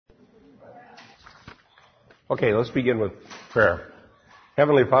Okay, let's begin with prayer.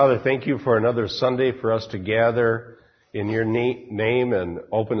 Heavenly Father, thank you for another Sunday for us to gather in your name and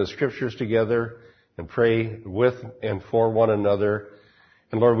open the Scriptures together and pray with and for one another.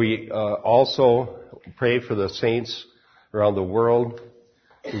 And Lord, we also pray for the saints around the world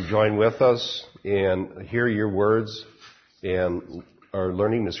who join with us and hear your words and are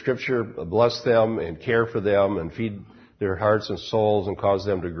learning the Scripture. Bless them and care for them and feed their hearts and souls and cause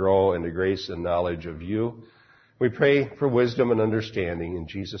them to grow in the grace and knowledge of you. We pray for wisdom and understanding in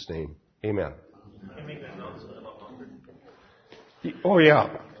Jesus' name. Amen. Can you make an announcement about hunger? Oh,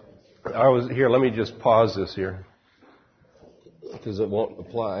 yeah. Here, let me just pause this here because it won't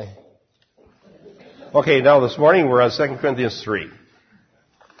apply. Okay, now this morning we're on 2 Corinthians 3.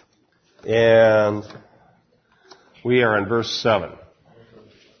 And we are in verse 7.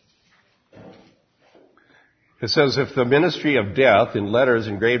 It says, if the ministry of death in letters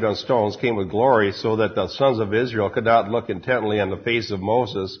engraved on stones came with glory so that the sons of Israel could not look intently on the face of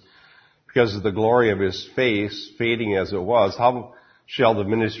Moses because of the glory of his face, fading as it was, how shall the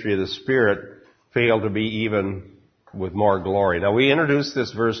ministry of the Spirit fail to be even with more glory? Now, we introduced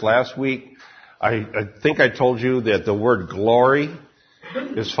this verse last week. I think I told you that the word glory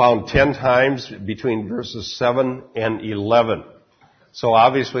is found 10 times between verses 7 and 11. So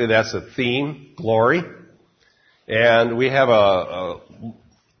obviously that's a theme, glory. And we have a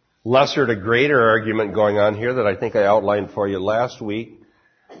lesser to greater argument going on here that I think I outlined for you last week,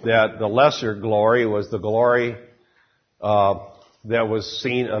 that the lesser glory was the glory that was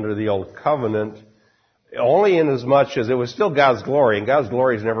seen under the Old Covenant, only in as much as it was still God's glory, and God's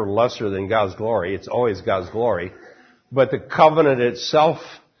glory is never lesser than God's glory. It's always God's glory. But the covenant itself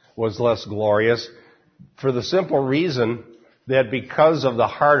was less glorious for the simple reason that because of the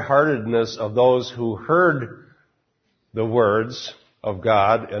hard-heartedness of those who heard the words of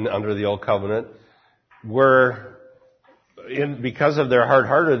God and under the Old Covenant because of their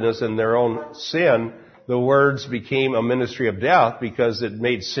hard-heartedness and their own sin, the words became a ministry of death because it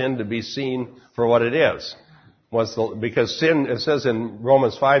made sin to be seen for what it is. Because sin, it says in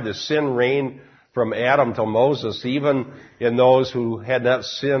Romans 5, that sin reigned from Adam to Moses, even in those who had not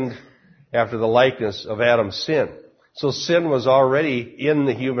sinned after the likeness of Adam's sin. So sin was already in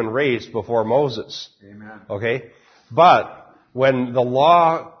the human race before Moses. Amen. Okay? But when the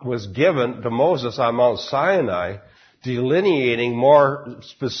law was given to Moses on Mount Sinai, delineating more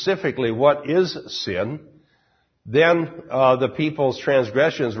specifically what is sin, then the people's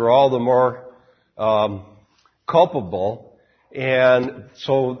transgressions were all the more culpable, and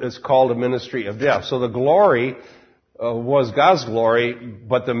so it's called a ministry of death. So the glory was God's glory,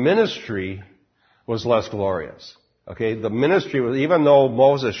 but the ministry was less glorious. Okay, the ministry was, even though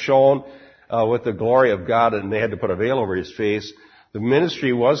Moses shone with the glory of God and they had to put a veil over his face, the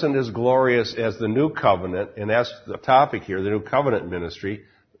ministry wasn't as glorious as the new covenant, and that's the topic here, the new covenant ministry,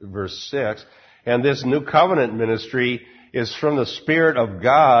 verse 6. And this new covenant ministry is from the Spirit of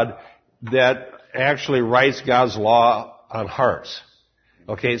God that actually writes God's law on hearts.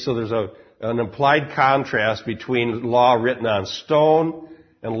 Okay, so there's an implied contrast between law written on stone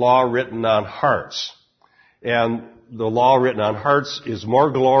and law written on hearts. And the law written on hearts is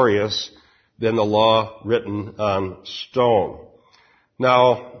more glorious than the law written on stone.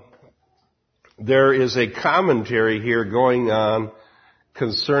 Now, there is a commentary here going on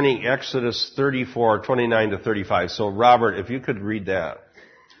concerning Exodus 34:29-35. So, Robert, if you could read that.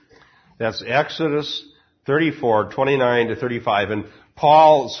 That's Exodus 34:29-35. And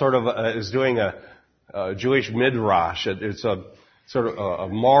Paul sort of is doing a Jewish midrash. It's a sort of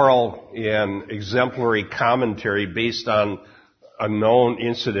a moral and exemplary commentary based on a known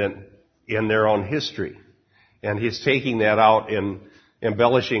incident in their own history. And he's taking that out and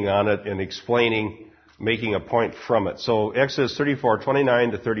embellishing on it and explaining, making a point from it. So Exodus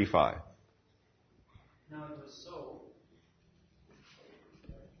 34:29-35.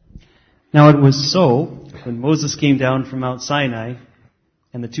 Now it was so, when Moses came down from Mount Sinai,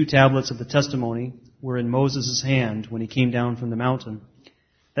 and the 2 tablets of the testimony were in Moses' hand when he came down from the mountain,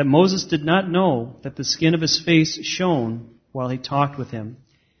 that Moses did not know that the skin of his face shone while he talked with him.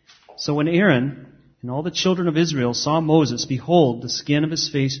 So when Aaron and all the children of Israel saw Moses, behold, the skin of his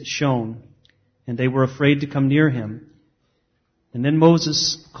face shone, and they were afraid to come near him. And then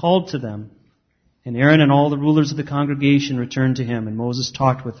Moses called to them, and Aaron and all the rulers of the congregation returned to him, and Moses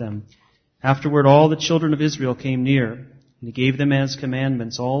talked with them. Afterward all the children of Israel came near, and he gave them as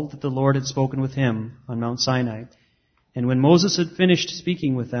commandments all that the Lord had spoken with him on Mount Sinai. And when Moses had finished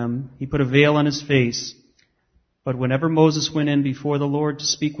speaking with them, he put a veil on his face. But whenever Moses went in before the Lord to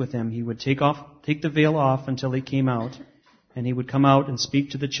speak with him, he would take the veil off until he came out, and he would come out and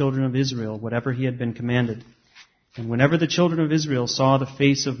speak to the children of Israel whatever he had been commanded. And whenever the children of Israel saw the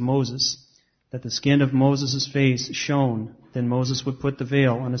face of Moses, that the skin of Moses' face shone, then Moses would put the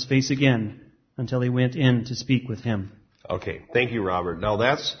veil on his face again until he went in to speak with him. Okay, thank you, Robert. Now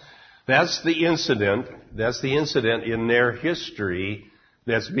that's the incident. That's the incident in their history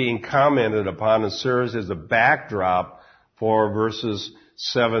that's being commented upon and serves as a backdrop for verses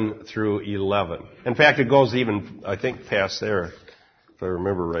 7 through 11. In fact, it goes even, I think, past there, if I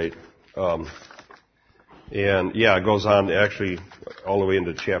remember right. It goes on actually all the way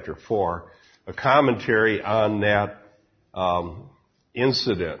into chapter 4. A commentary on that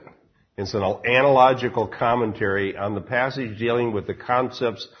incident. It's an analogical commentary on the passage dealing with the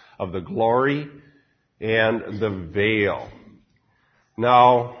concepts of the glory and the veil.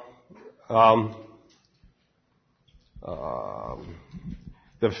 Now,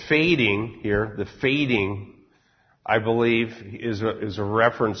 the fading, I believe, is a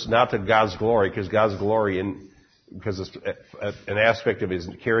reference not to God's glory, because God's glory, because it's an aspect of His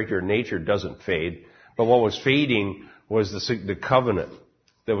character and nature, doesn't fade. But what was fading was the covenant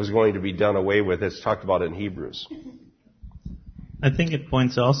that was going to be done away with. It's talked about in Hebrews. I think it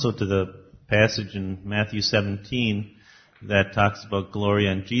points also to the passage in Matthew 17 that talks about glory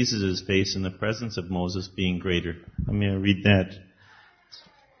on Jesus' face in the presence of Moses being greater. I'm going to read that.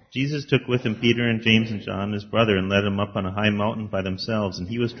 Jesus took with him Peter and James and John, his brother, and led him up on a high mountain by themselves. And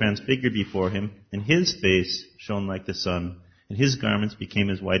he was transfigured before him, and his face shone like the sun, and his garments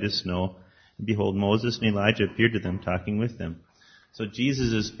became as white as snow. And behold, Moses and Elijah appeared to them, talking with them. So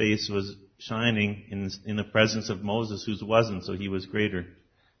Jesus' face was shining in the presence of Moses, whose wasn't, so he was greater.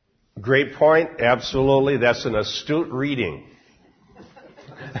 Great point. Absolutely. That's an astute reading.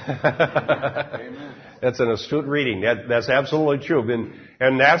 Amen. That's an astute reading. That's absolutely true.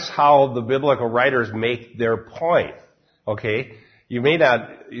 And that's how the biblical writers make their point. Okay? You may not,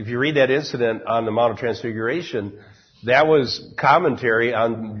 if you read that incident on the Mount of Transfiguration, that was commentary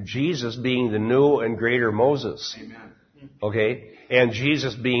on Jesus being the new and greater Moses. Amen. Okay? And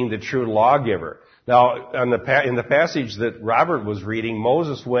Jesus being the true lawgiver. Now, in the passage that Robert was reading,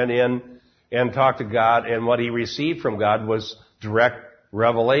 Moses went in and talked to God, and what he received from God was direct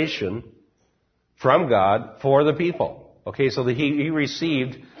revelation from God for the people. Okay, so he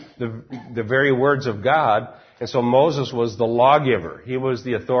received the very words of God, and so Moses was the lawgiver. He was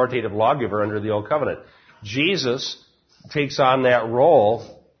the authoritative lawgiver under the Old Covenant. Jesus takes on that role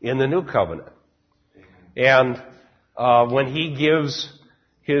in the New Covenant. And when he gives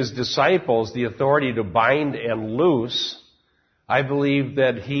his disciples the authority to bind and loose, I believe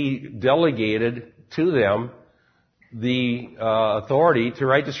that he delegated to them the authority to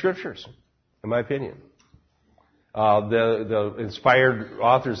write the Scriptures, in my opinion. The inspired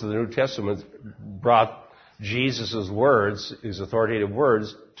authors of the New Testament brought Jesus' words, his authoritative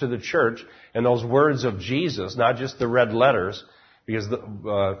words, to the church, and those words of Jesus, not just the red letters, because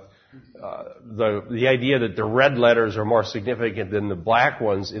the idea that the red letters are more significant than the black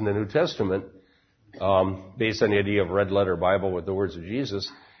ones in the New Testament, based on the idea of red letter Bible with the words of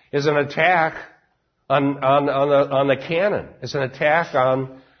Jesus, is an attack on the canon. It's an attack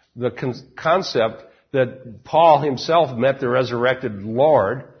on the concept that Paul himself met the resurrected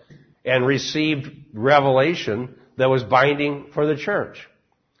Lord and received revelation that was binding for the church.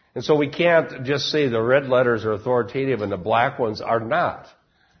 And so we can't just say the red letters are authoritative and the black ones are not.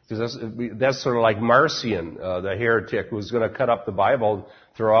 Because that's sort of like Marcion, the heretic, who's going to cut up the Bible,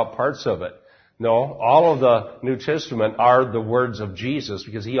 throw out parts of it. No, all of the New Testament are the words of Jesus,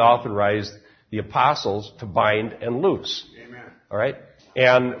 because he authorized the apostles to bind and loose. Amen. All right?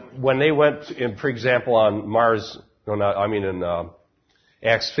 And when they went, for example, on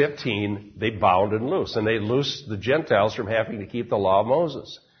Acts 15, they bound and loosed. And they loosed the Gentiles from having to keep the law of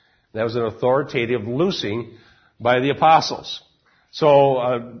Moses. That was an authoritative loosing by the apostles.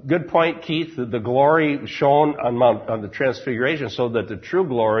 So, good point, Keith. The glory shone on the Transfiguration, so that the true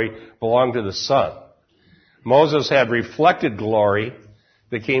glory belonged to the Son. Moses had reflected glory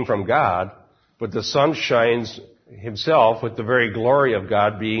that came from God, but the Son shines himself with the very glory of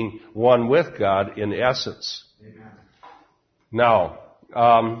God, being one with God in essence. Amen. Now,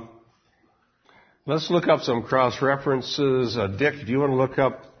 let's look up some cross-references. Dick, do you want to look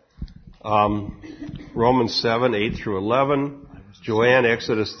up Romans 7, 8 through 11? Joanne,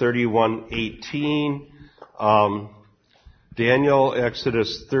 Exodus 31:18. Daniel,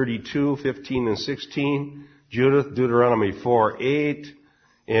 Exodus 32:15 and 16. Judith, Deuteronomy 4:8.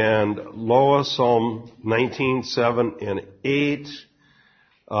 And Lois, Psalm 19:7 and 8.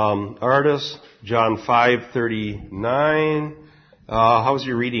 Artis, John 5:39. How's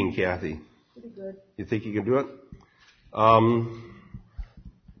your reading, Kathy? Pretty good. You think you can do it?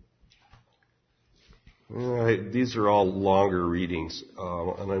 These are all longer readings,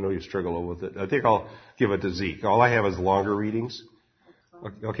 and I know you struggle with it. I think I'll give it to Zeke. All I have is longer readings.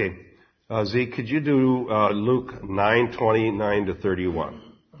 Okay. Zeke, could you do Luke 9:29 to 31?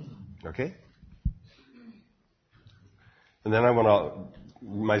 Okay? And then I want to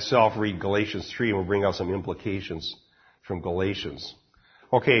myself read Galatians 3, and we'll bring out some implications from Galatians.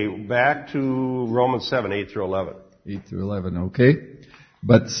 Okay, back to Romans 7, 8 through 11. 8 through 11, okay.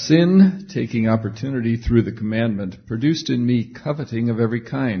 But sin, taking opportunity through the commandment, produced in me coveting of every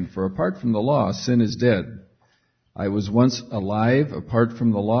kind, for apart from the law, sin is dead. I was once alive apart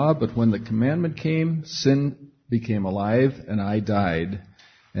from the law, but when the commandment came, sin became alive, and I died.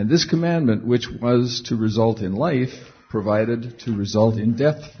 And this commandment, which was to result in life, provided to result in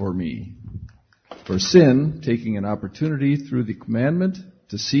death for me. For sin, taking an opportunity through the commandment,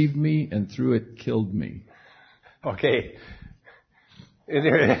 deceived me, and through it killed me. Okay.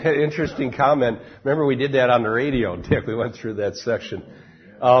 Interesting comment. Remember we did that on the radio, Dick. We went through that section.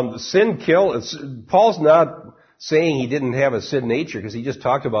 Sin killed. Paul's not saying he didn't have a sin nature, because he just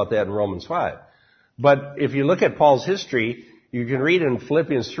talked about that in Romans 5. But if you look at Paul's history, you can read in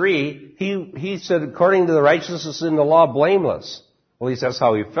Philippians 3, he said, according to the righteousness in the law, blameless. Well, at least that's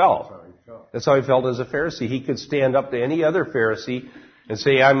how he felt. That's how he felt as a Pharisee. He could stand up to any other Pharisee and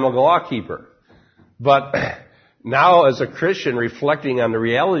say, I'm a law keeper. But now as a Christian, reflecting on the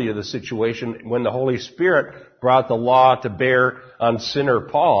reality of the situation, when the Holy Spirit brought the law to bear on sinner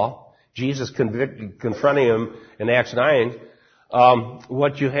Paul, Jesus confronting him in Acts 9,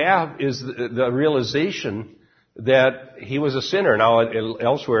 what you have is the realization that he was a sinner. Now,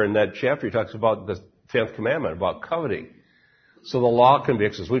 elsewhere in that chapter, he talks about the 10th commandment, about coveting. So the law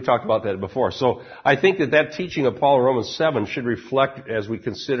convicts us. We've talked about that before. So I think that teaching of Paul in Romans 7 should reflect as we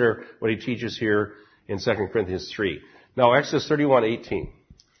consider what he teaches here in 2 Corinthians 3. Now, Exodus 31:18.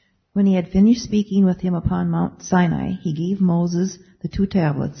 When he had finished speaking with him upon Mount Sinai, he gave Moses the 2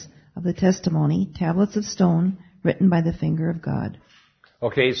 tablets of the testimony, tablets of stone, written by the finger of God.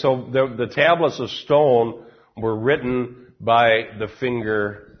 Okay, so the tablets of stone were written by the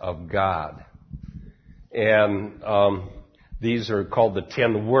finger of God. And these are called the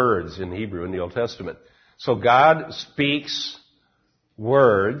 10 words in Hebrew in the Old Testament. So God speaks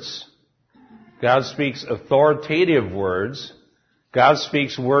words. God speaks authoritative words. God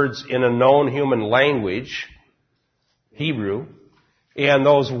speaks words in a known human language, Hebrew. And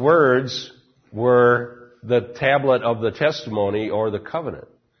those words were the tablet of the testimony or the covenant.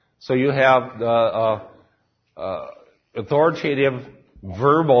 So you have the authoritative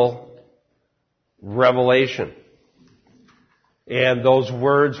verbal revelation. And those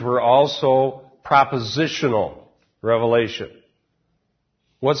words were also propositional revelation.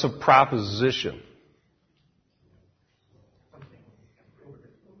 What's a proposition?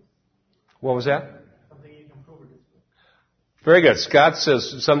 What was that? Very good. Scott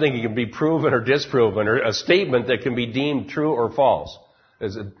says something that can be proven or disproven, or a statement that can be deemed true or false.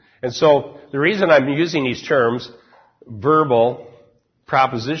 And so the reason I'm using these terms, verbal,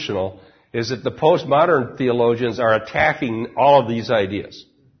 propositional, is that the postmodern theologians are attacking all of these ideas.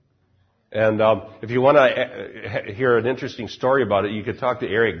 And if you want to hear an interesting story about it, you could talk to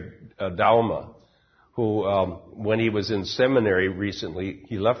Eric Dauma, who, when he was in seminary recently,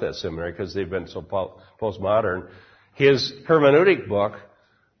 he left that seminary because they've been so postmodern. His hermeneutic book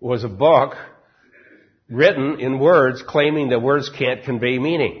was a book written in words claiming that words can't convey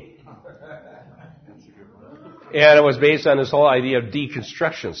meaning. And it was based on this whole idea of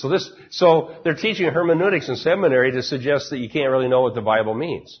deconstruction. So they're teaching hermeneutics in seminary to suggest that you can't really know what the Bible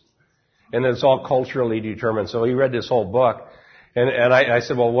means. And that it's all culturally determined. So he read this whole book. And I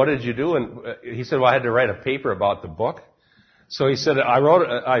said, well, what did you do? And he said, well, I had to write a paper about the book. So he said,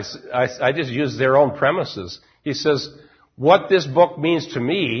 I just used their own premises. He says, what this book means to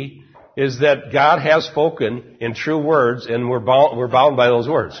me is that God has spoken in true words, and we're bound by those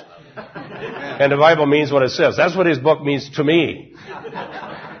words. And the Bible means what it says. That's what his book means to me.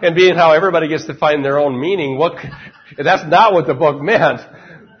 And being how everybody gets to find their own meaning, that's not what the book meant.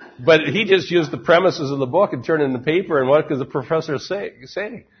 But he just used the premises of the book and turned it into paper, and what does the professor say?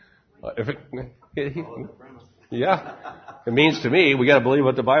 Yeah. It means to me, we got to believe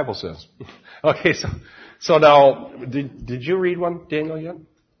what the Bible says. Okay, so now, did you read one, Daniel, yet?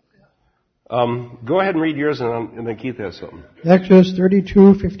 Go ahead and read yours, and then Keith has something. Exodus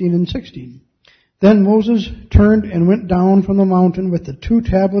 32:15 and 16. Then Moses turned and went down from the mountain with the 2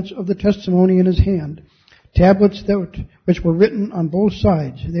 tablets of the testimony in his hand. Tablets which were written on both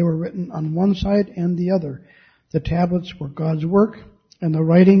sides. They were written on one side and the other. The tablets were God's work, and the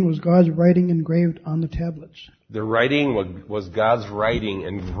writing was God's writing engraved on the tablets. The writing was God's writing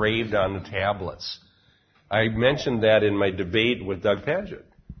engraved on the tablets. I mentioned that in my debate with Doug Padgett.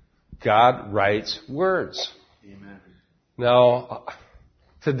 God writes words. Amen. Now,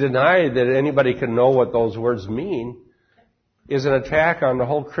 to deny that anybody can know what those words mean is an attack on the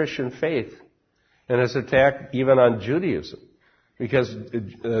whole Christian faith. And it's an attack even on Judaism. Because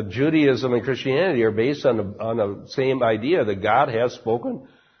Judaism and Christianity are based on the same idea that God has spoken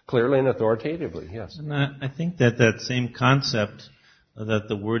clearly and authoritatively. Yes. And I think that same concept that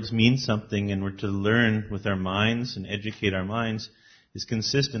the words mean something and we're to learn with our minds and educate our minds is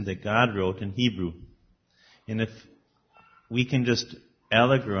consistent that God wrote in Hebrew. And if we can just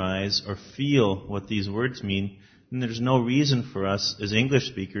allegorize or feel what these words mean, then there's no reason for us as English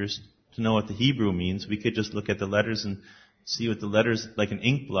speakers to know what the Hebrew means. We could just look at the letters and see what the letters, like an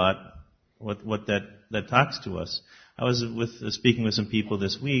ink blot, what that talks to us. I was speaking with some people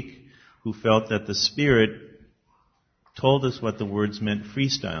this week who felt that the Spirit told us what the words meant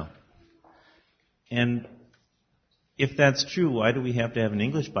freestyle. And if that's true, why do we have to have an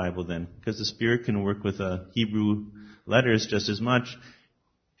English Bible then? Because the Spirit can work with Hebrew letters just as much.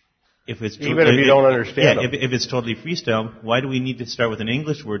 Even if you don't understand them. If it's totally freestyle, why do we need to start with an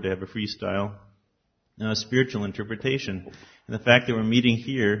English word to have a freestyle spiritual interpretation? And the fact that we're meeting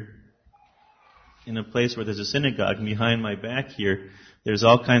here in a place where there's a synagogue, and behind my back here, there's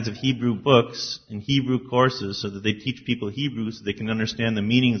all kinds of Hebrew books and Hebrew courses so that they teach people Hebrew so they can understand the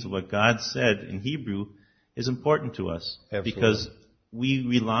meanings of what God said in Hebrew, is important to us. Absolutely. Because we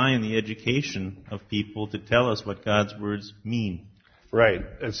rely on the education of people to tell us what God's words mean. Right.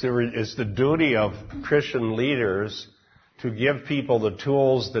 It's the duty of Christian leaders to give people the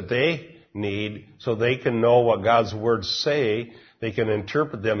tools that they need so they can know what God's words say, they can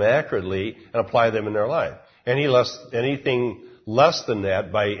interpret them accurately and apply them in their life. Anything less than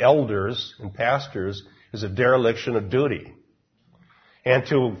that by elders and pastors is a dereliction of duty. And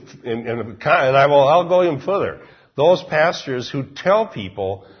I'll go even further. Those pastors who tell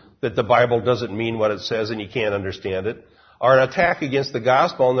people that the Bible doesn't mean what it says and you can't understand it are an attack against the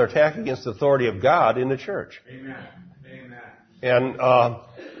gospel and they're an attack against the authority of God in the church. Amen. Amen.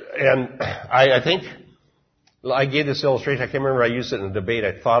 And I think I gave this illustration. I can't remember I used it in a debate.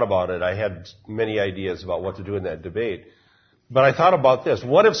 I thought about it. I had many ideas about what to do in that debate. But I thought about this.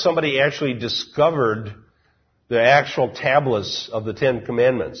 What if somebody actually discovered the actual tablets of the Ten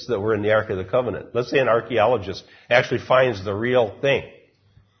Commandments that were in the Ark of the Covenant? Let's say an archaeologist actually finds the real thing.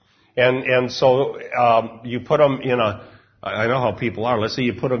 And so you put them in I know how people are. Let's say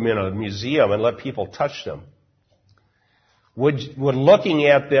you put them in a museum and let people touch them. Would looking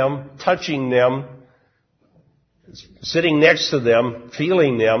at them, touching them, sitting next to them,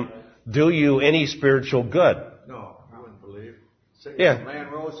 feeling them, do you any spiritual good? No, I wouldn't believe. Say Yeah. a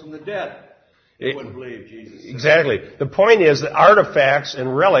man rose from the dead. You wouldn't believe Jesus. Exactly. The point is that artifacts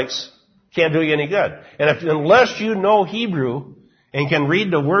and relics can't do you any good. And unless you know Hebrew and can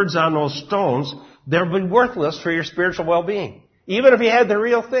read the words on those stones, they'll be worthless for your spiritual well-being. Even if you had the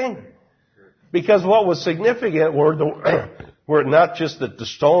real thing. Because what was significant were not just that the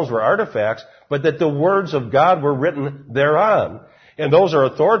stones were artifacts, but that the words of God were written thereon. And those are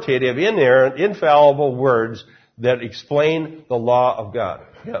authoritative, inerrant, infallible words that explain the law of God.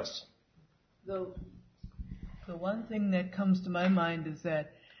 Yes. The one thing that comes to my mind is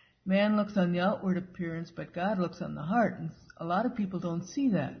that man looks on the outward appearance, but God looks on the heart. And a lot of people don't see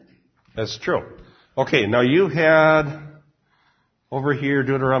that. That's true. Okay, now you had over here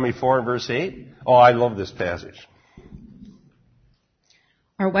Deuteronomy 4 and verse 8. Oh, I love this passage.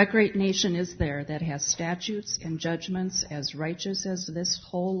 Or what great nation is there that has statutes and judgments as righteous as this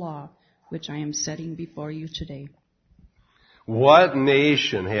whole law, which I am setting before you today? What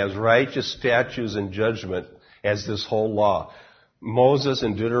nation has righteous statutes and judgment as this whole law? Moses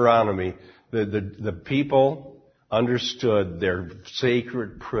in Deuteronomy, the people understood their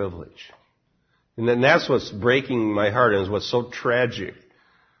sacred privilege. And then that's what's breaking my heart and is what's so tragic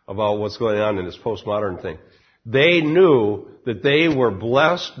about what's going on in this postmodern thing. They knew that they were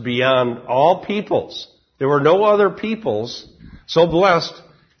blessed beyond all peoples. There were no other peoples so blessed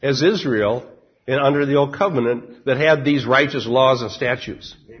as Israel and under the Old Covenant that had these righteous laws and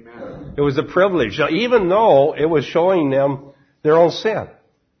statutes. Amen. It was a privilege. Now, even though it was showing them their own sin,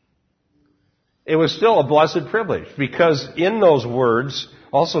 it was still a blessed privilege because in those words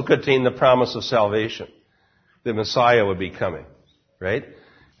also contained the promise of salvation. The Messiah would be coming, right?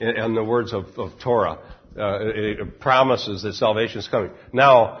 And the words of Torah. It promises that salvation is coming.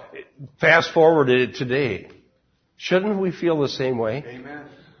 Now, fast forward to today. Shouldn't we feel the same way? Amen.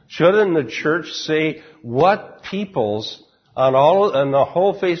 Shouldn't the church say what peoples on the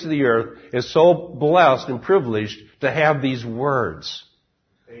whole face of the earth is so blessed and privileged to have these words?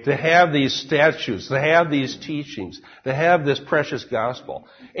 to have these statutes, to have these teachings, to have this precious gospel.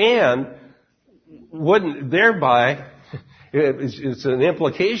 And wouldn't thereby, it's an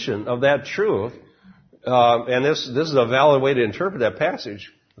implication of that truth, and this is a valid way to interpret that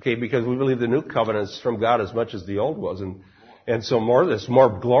passage, okay, because we believe the new covenant is from God as much as the old was, and so it's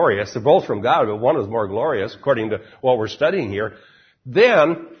more glorious. They're both from God, but one is more glorious, according to what we're studying here.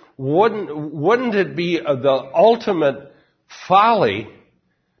 Then, wouldn't it be the ultimate folly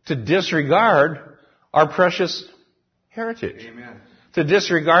to disregard our precious heritage? Amen. To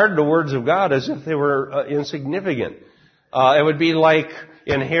disregard the words of God as if they were insignificant. It would be like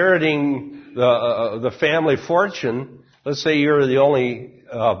inheriting the family fortune. Let's say you're the only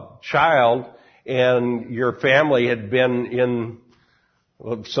child, and your family had been in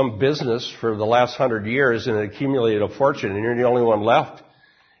some business for the last 100 years and accumulated a fortune, and you're the only one left.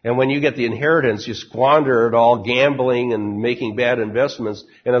 And when you get the inheritance, you squander it all gambling and making bad investments,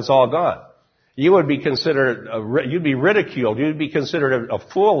 and it's all gone. You would be considered, you'd be ridiculed. You'd be considered a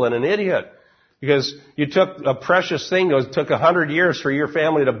fool and an idiot. Because you took a precious thing that took 100 years for your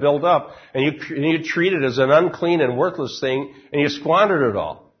family to build up, and you treat it as an unclean and worthless thing, and you squandered it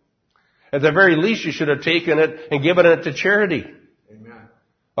all. At the very least, you should have taken it and given it to charity. Amen.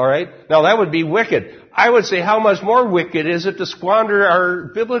 All right? Now, that would be wicked. I would say, how much more wicked is it to squander our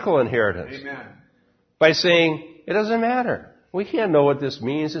biblical inheritance? Amen. By saying, it doesn't matter. We can't know what this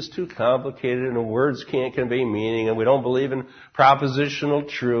means. It's too complicated, and the words can't convey meaning, and we don't believe in propositional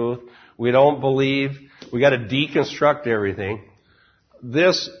truth. We don't believe. We got to deconstruct everything.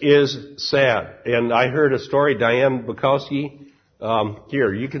 This is sad. And I heard a story, Diane Bukowski.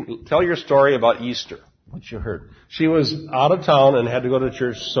 Here, you can tell your story about Easter, what you heard. She was out of town and had to go to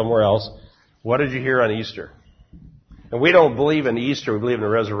church somewhere else. What did you hear on Easter? And we don't believe in Easter, we believe in the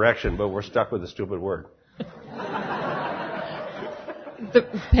resurrection, but we're stuck with the stupid word. The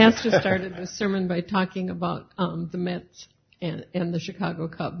pastor started the sermon by talking about the Mets and the Chicago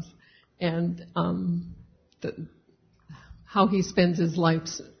Cubs, and how he spends his life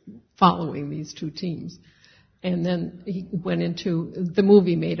following these two teams. And then he went into the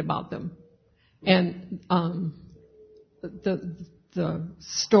movie made about them. And the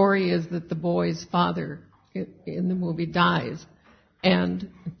story is that the boy's father in the movie dies,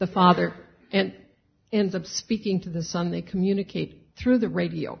 and the father ends up speaking to the son. They communicate through the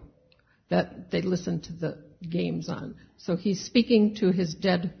radio that they listen to the games on. So he's speaking to his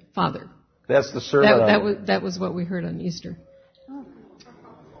dead father. That's the sermon. That was what we heard on Easter.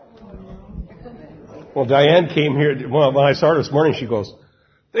 Well, Diane came here. Well, when I saw her this morning, she goes,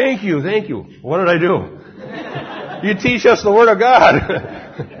 thank you. What did I do? You teach us the Word of God.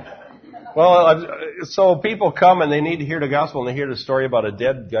 Well, so people come and they need to hear the gospel, and they hear the story about a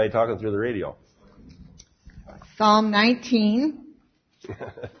dead guy talking through the radio. Psalm 19,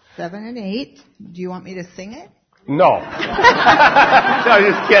 7 and 8. Do you want me to sing it? No. No,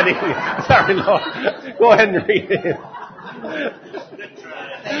 just kidding. Sorry, no. Go ahead and read it.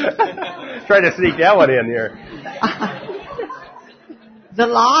 Try to sneak that one in here. The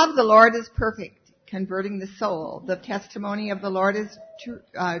law of the Lord is perfect, converting the soul. The testimony of the Lord is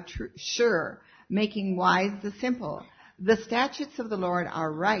sure, making wise the simple. The statutes of the Lord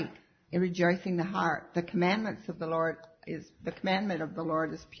are right, rejoicing the heart. The commandment of the Lord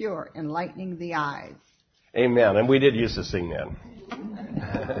is pure, enlightening the eyes. Amen. And we did used to sing that.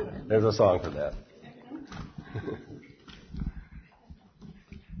 There's a song for that.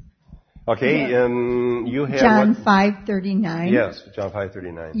 Okay, and you have John 5:39. Yes, John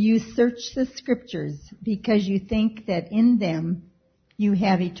 5:39. You search the scriptures because you think that in them you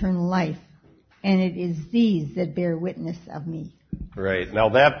have eternal life, and it is these that bear witness of me. Right. Now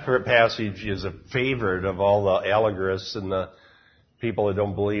that passage is a favorite of all the allegorists and the people that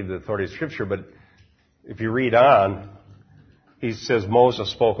don't believe the authority of Scripture, but if you read on, he says Moses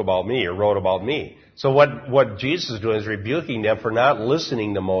spoke about me or wrote about me. So what Jesus is doing is rebuking them for not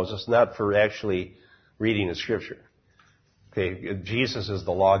listening to Moses, not for actually reading the Scripture. Okay, Jesus is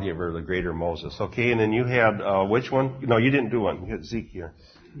the lawgiver, the greater Moses. Okay, and then you had, which one? No, you didn't do one. You had Zeke here.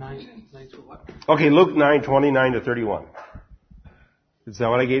 9 to what? Okay, Luke 9:29 to 31. Is that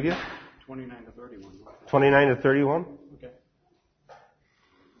what I gave you? 29 to 31. 29 to 31?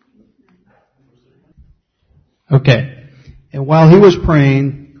 Okay. And while he was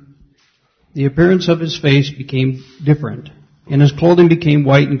praying, the appearance of his face became different, and his clothing became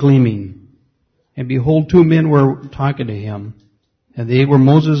white and gleaming. And behold, two men were talking to him, and they were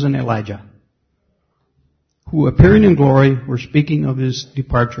Moses and Elijah, who appearing in glory were speaking of his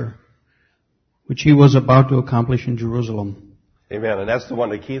departure, which he was about to accomplish in Jerusalem. Amen. And that's the one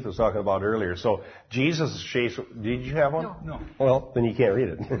that Keith was talking about earlier. So Jesus' faith, did you have one? No. Well, then you can't read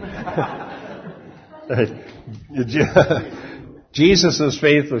it. Jesus'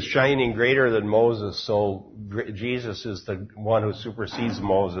 faith was shining greater than Moses, so Jesus is the one who supersedes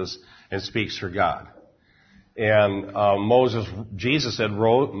Moses and speaks for God. And Jesus said,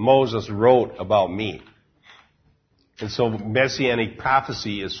 Moses wrote about me. And so messianic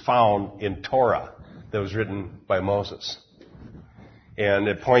prophecy is found in Torah that was written by Moses. And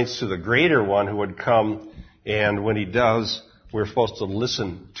it points to the greater one who would come, and when he does, we're supposed to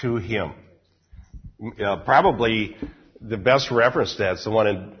listen to him. Probably the best reference to that's the one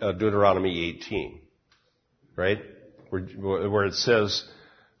in Deuteronomy 18, right? Where it says,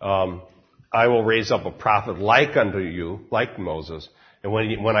 I will raise up a prophet like unto you, like Moses, and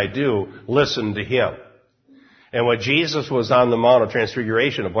when I do, listen to him. And when Jesus was on the Mount of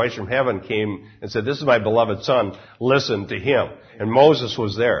Transfiguration, a voice from heaven came and said, this is my beloved Son, listen to him. And Moses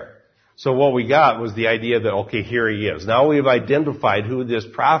was there. So what we got was the idea that, okay, here he is. Now we've identified who this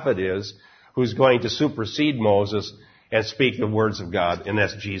prophet is who's going to supersede Moses and speak the words of God, and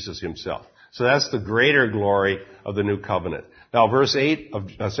that's Jesus himself. So that's the greater glory of the new covenant. Now verse 8 of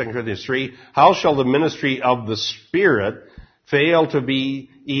 2 Corinthians 3, how shall the ministry of the Spirit fail to be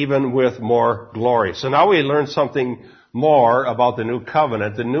even with more glory? So now we learn something more about the new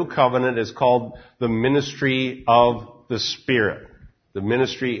covenant. The new covenant is called the ministry of the Spirit. The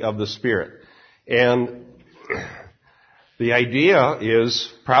ministry of the Spirit. And the idea is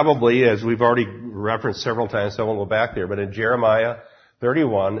probably, as we've already referenced several times, so I won't go back there, but in Jeremiah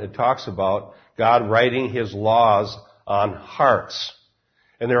 31, it talks about God writing his laws on hearts.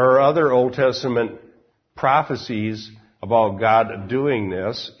 And there are other Old Testament prophecies about God doing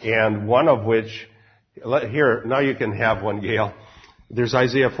this, and one of which, here, now you can have one, Gail. There's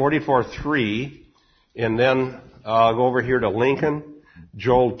Isaiah 44:3, and then go over here to Lincoln,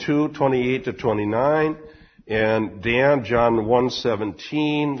 Joel 2:28-29, and Dan, John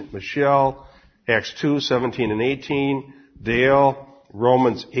 1:17, Michelle, Acts 2:17 and 18, Dale,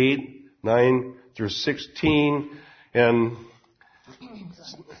 Romans 8:9-16, and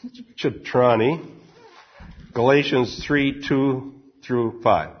Chitrani, Galatians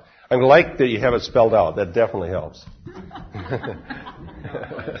 3:2-5. I like that you have it spelled out. That definitely helps.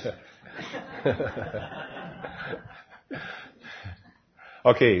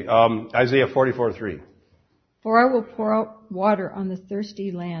 Okay, Isaiah 44:3. For I will pour out water on the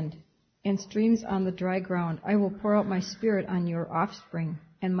thirsty land, and streams on the dry ground. I will pour out my Spirit on your offspring,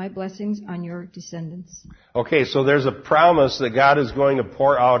 and my blessings on your descendants. Okay, so there's a promise that God is going to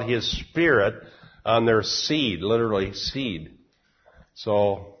pour out his Spirit on their seed, literally seed.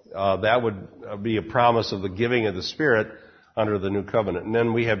 So that would be a promise of the giving of the Spirit under the new covenant. And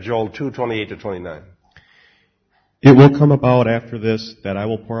then we have Joel 2:28-29. It will come about after this that I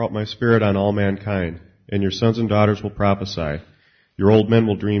will pour out my Spirit on all mankind, and your sons and daughters will prophesy. Your old men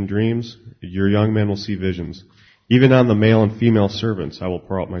will dream dreams, your young men will see visions. Even on the male and female servants I will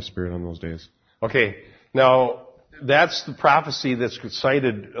pour out my Spirit on those days. Okay, now that's the prophecy that's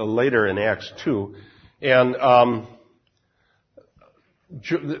cited later in Acts 2. And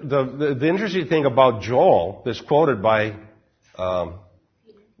the interesting thing about Joel, that's quoted by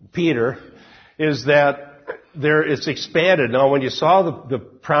Peter, is that it's expanded. Now, when you saw the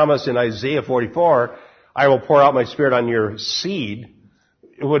promise in Isaiah 44, I will pour out my Spirit on your seed,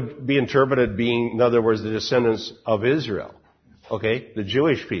 it would be interpreted being, in other words, the descendants of Israel. Okay? The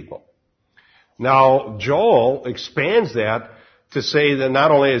Jewish people. Now, Joel expands that to say that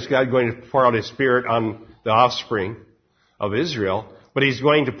not only is God going to pour out his Spirit on the offspring of Israel, but he's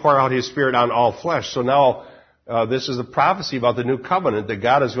going to pour out his Spirit on all flesh. So now, this is a prophecy about the new covenant, that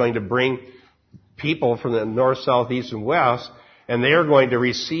God is going to bring people from the north, south, east, and west, and they are going to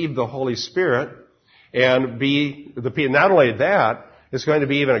receive the Holy Spirit and be the people. Not only that, it's going to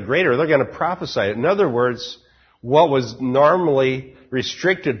be even a greater. They're going to prophesy. In other words, what was normally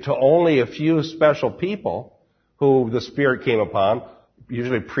restricted to only a few special people who the Spirit came upon,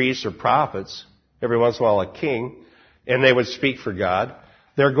 usually priests or prophets, every once in a while a king, and they would speak for God.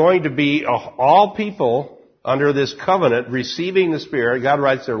 They're going to be all people under this covenant receiving the Spirit. God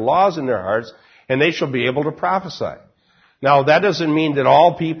writes their laws in their hearts, and they shall be able to prophesy. Now, that doesn't mean that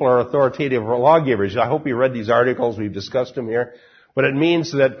all people are authoritative lawgivers. I hope you read these articles. We've discussed them here. But it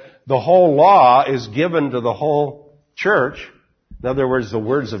means that the whole law is given to the whole church. In other words, the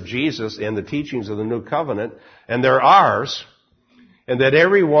words of Jesus and the teachings of the new covenant. And they're ours. And that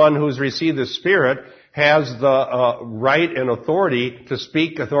everyone who's received the Spirit has the right and authority to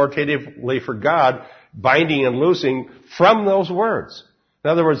speak authoritatively for God, binding and loosing from those words.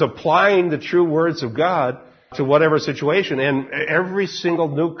 In other words, applying the true words of God to whatever situation. And every single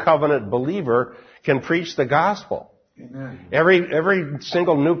new covenant believer can preach the gospel. Amen. Every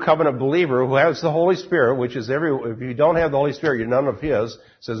single new covenant believer who has the Holy Spirit, which is if you don't have the Holy Spirit, you're none of His,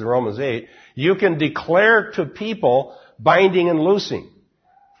 says in Romans 8, you can declare to people binding and loosing.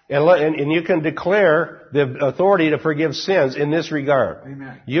 And you can declare the authority to forgive sins in this regard.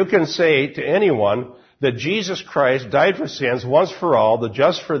 Amen. You can say to anyone that Jesus Christ died for sins once for all, the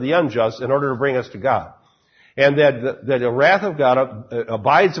just for the unjust, in order to bring us to God. And that the wrath of God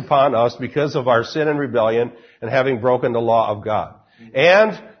abides upon us because of our sin and rebellion and having broken the law of God.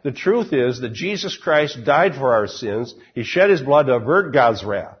 And the truth is that Jesus Christ died for our sins. He shed His blood to avert God's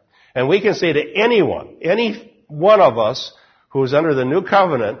wrath. And we can say to anyone, any one of us who is under the new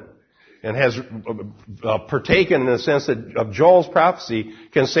covenant and has partaken in the sense of Joel's prophecy,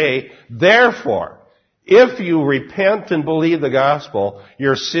 can say, therefore, if you repent and believe the gospel,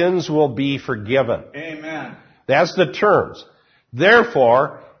 your sins will be forgiven. Amen. That's the terms.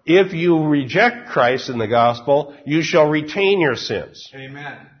 Therefore, if you reject Christ in the gospel, you shall retain your sins.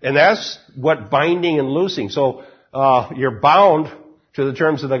 Amen. And that's what binding and loosing. So you're bound to the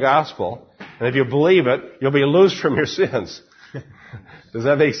terms of the gospel, and if you believe it, you'll be loosed from your sins. Does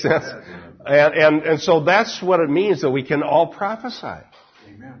that make sense? And so that's what it means that we can all prophesy.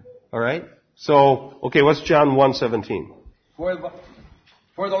 Amen. All right? So, okay, what's John 1:17?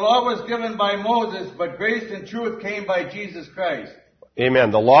 For the law was given by Moses, but grace and truth came by Jesus Christ.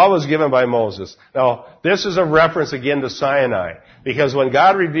 Amen. The law was given by Moses. Now, this is a reference again to Sinai. Because when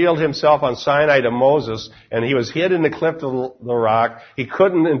God revealed Himself on Sinai to Moses, and he was hid in the cleft of the rock, he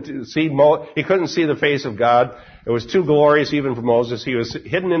couldn't see the face of God. It was too glorious even for Moses. He was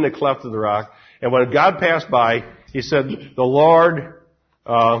hidden in the cleft of the rock. And when God passed by, He said, the Lord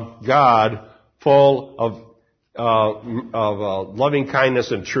God, full of loving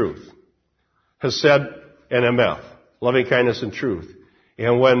kindness and truth, has said in MF, loving kindness and truth.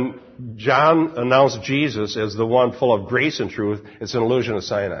 And when John announced Jesus as the one full of grace and truth, it's an allusion to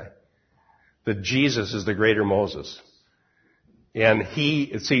Sinai. That Jesus is the greater Moses. And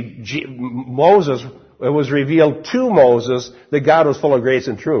Moses, it was revealed to Moses that God was full of grace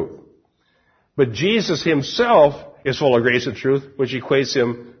and truth. But Jesus Himself is full of grace and truth, which equates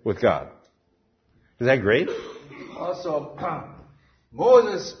Him with God. Is that great? Also,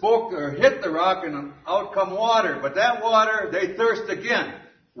 Moses spoke or hit the rock and out come water. But that water, they thirst again.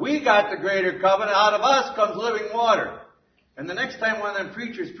 We got the greater covenant. Out of us comes living water. And the next time one of them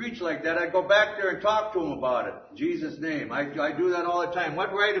preachers preach like that, I go back there and talk to them about it. In Jesus' name. I do that all the time.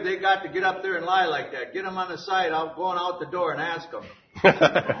 What right have they got to get up there and lie like that? Get them on the side, going out the door and ask them.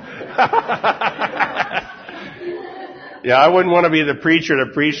 Yeah, I wouldn't want to be the preacher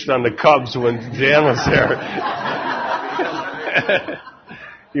that preached on the Cubs when Dan was there.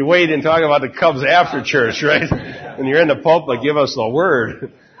 You wait and talk about the Cubs after church, right? When you're in the pulpit, give us the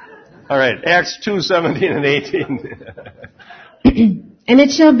word. All right, Acts 2:17 and 18. And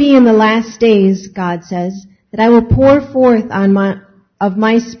it shall be in the last days, God says, that I will pour forth of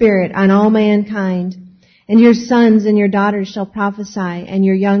my Spirit on all mankind, and your sons and your daughters shall prophesy, and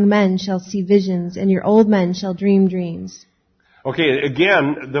your young men shall see visions, and your old men shall dream dreams. Okay,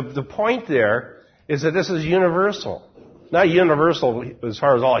 again, the point there is that this is universal. Not universal as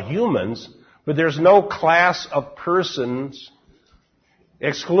far as all humans, but there's no class of persons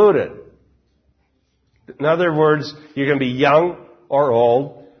excluded. In other words, you can be young or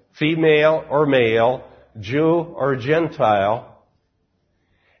old, female or male, Jew or Gentile.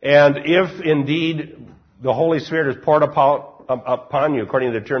 And if indeed the Holy Spirit is poured upon you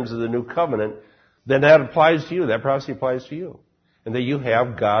according to the terms of the new covenant, then that applies to you. That prophecy applies to you. And that you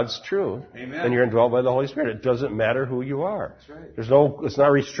have God's truth. Amen. And you're indwelt by the Holy Spirit. It doesn't matter who you are. That's right. It's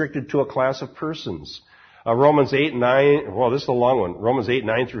not restricted to a class of persons. Romans 8:9, well, this is a long one. Romans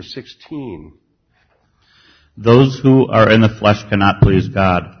 8:9 through 16. Those who are in the flesh cannot please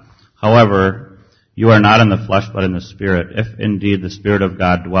God. However, you are not in the flesh but in the Spirit, if indeed the Spirit of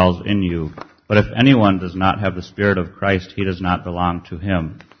God dwells in you. But if anyone does not have the Spirit of Christ, he does not belong to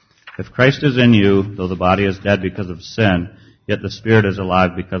him. If Christ is in you, though the body is dead because of sin, yet the Spirit is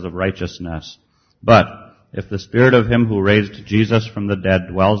alive because of righteousness. But if the Spirit of Him who raised Jesus from the dead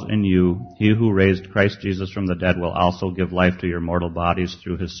dwells in you, He who raised Christ Jesus from the dead will also give life to your mortal bodies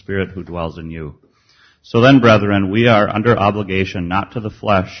through His Spirit who dwells in you. So then, brethren, we are under obligation not to the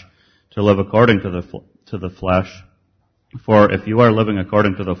flesh to live according to the flesh. For if you are living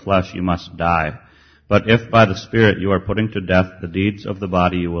according to the flesh, you must die. But if by the Spirit you are putting to death the deeds of the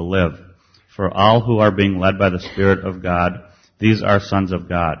body, you will live. For all who are being led by the Spirit of God, these are sons of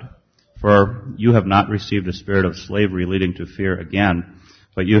God. For you have not received a spirit of slavery leading to fear again,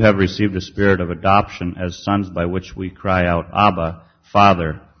 But you have received a spirit of adoption as sons by which we cry out, Abba,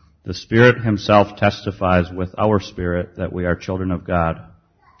 Father. The Spirit Himself testifies with our spirit that we are children of God.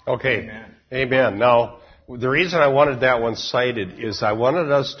 Okay. Amen. Now, the reason I wanted that one cited is I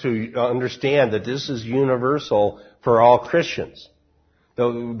wanted us to understand that this is universal for all Christians.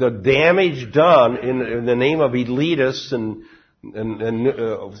 The damage done in the name of elitists and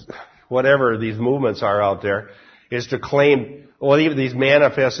whatever these movements are out there is to claim, well, even these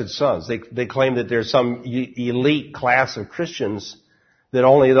manifested sons, they claim that there's some elite class of Christians that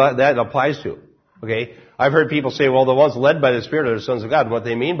only that applies to. Okay? I've heard people say, well, the ones led by the Spirit are the sons of God. And what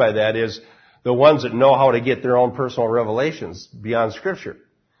they mean by that is the ones that know how to get their own personal revelations beyond Scripture.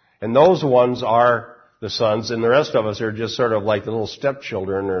 And those ones are the sons, and the rest of us are just sort of like the little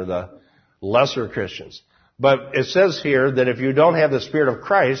stepchildren or the lesser Christians. But it says here that if you don't have the Spirit of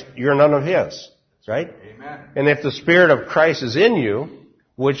Christ, you're none of His. Right? Amen. And if the Spirit of Christ is in you,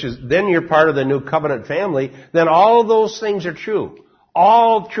 which is, then you're part of the new covenant family, then all those things are true.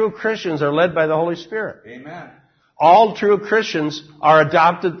 All true Christians are led by the Holy Spirit. Amen. All true Christians are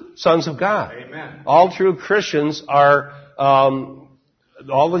adopted sons of God. Amen. All true Christians are, all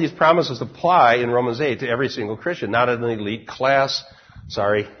of these promises apply in Romans 8 to every single Christian, not an elite class.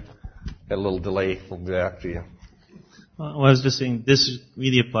 Sorry, got a little delay. We'll be back to you. Well, I was just saying, this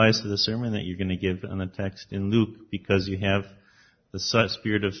really applies to the sermon that you're going to give on the text in Luke, because you have the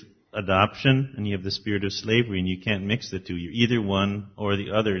spirit of adoption and you have the spirit of slavery, and you can't mix the two. You're either one or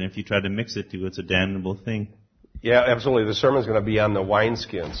the other, and if you try to mix the two, it's a damnable thing. Yeah, absolutely. The sermon's going to be on the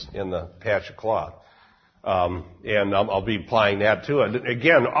wineskins in the patch of cloth. And I'll be applying that to it.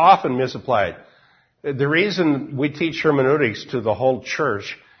 Again, often misapplied. The reason we teach hermeneutics to the whole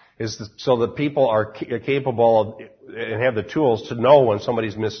church is so that people are capable of and have the tools to know when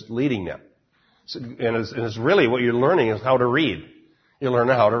somebody's misleading them. And it's really what you're learning is how to read. You learn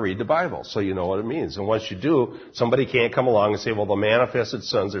how to read the Bible, so you know what it means. And once you do, somebody can't come along and say, well, the manifested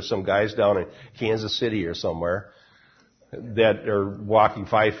sons are some guys down in Kansas City or somewhere that are walking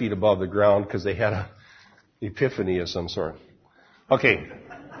 5 feet above the ground because they had an epiphany of some sort. Okay.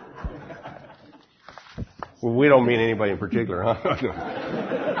 Well, we don't mean anybody in particular, huh?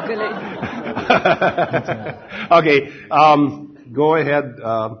 Okay. Go ahead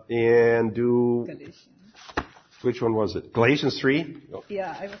and do... Which one was it? Galatians 3?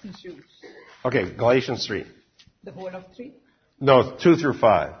 Yeah, I wasn't sure. Okay, Galatians 3. The whole of 3? No, 2 through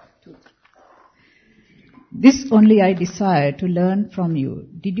 5. This only I desire to learn from you.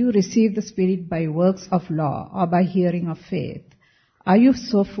 Did you receive the Spirit by works of law or by hearing of faith? Are you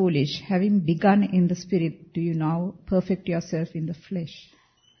so foolish? Having begun in the Spirit, do you now perfect yourself in the flesh?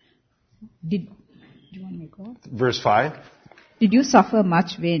 Do you want me to go? Verse 5. Did you suffer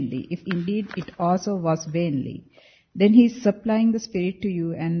much vainly, if indeed it also was vainly? Then he is supplying the Spirit to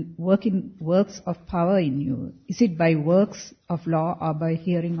you and working works of power in you. Is it by works of law or by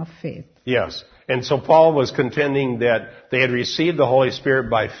hearing of faith? Yes. And so Paul was contending that they had received the Holy Spirit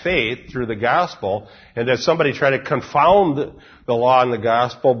by faith through the gospel, and that somebody tried to confound the law and the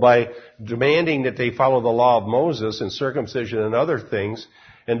gospel by demanding that they follow the law of Moses and circumcision and other things,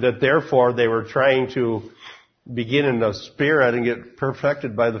 and that therefore they were trying to begin in the spirit and get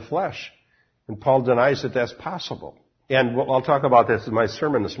perfected by the flesh. And Paul denies that that's possible. And I'll talk about this in my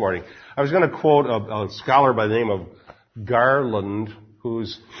sermon this morning. I was going to quote a scholar by the name of Garland,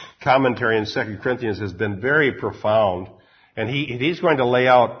 whose commentary in 2 Corinthians has been very profound. And he's going to lay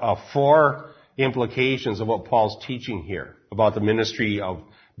out 4 implications of what Paul's teaching here about the ministry of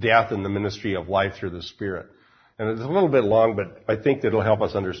death and the ministry of life through the Spirit. And it's a little bit long, but I think that it'll help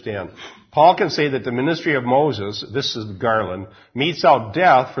us understand. Paul can say that the ministry of Moses, this is Garland, metes out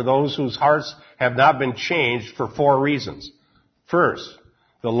death for those whose hearts have not been changed for 4 reasons. First,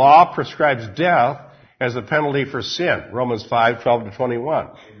 the law prescribes death as a penalty for sin, Romans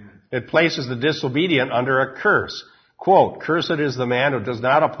 5:12-21. It places the disobedient under a curse. Quote, cursed is the man who does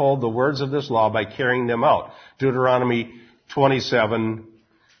not uphold the words of this law by carrying them out, Deuteronomy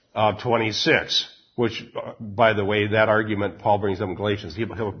 27:26. Which, by the way, that argument Paul brings up in Galatians.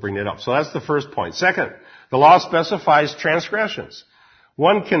 He'll bring it up. So that's the first point. Second, the law specifies transgressions.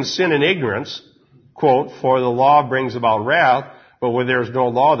 One can sin in ignorance, quote, for the law brings about wrath, but where there is no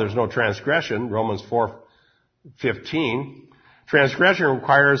law, there's no transgression, Romans 4:15. Transgression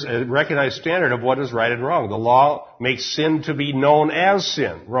requires a recognized standard of what is right and wrong. The law makes sin to be known as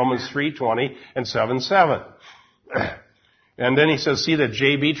sin, Romans 3:20 and 7:7. And then he says, see the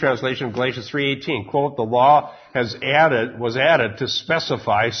JB translation of Galatians 3:18, quote, the law was added to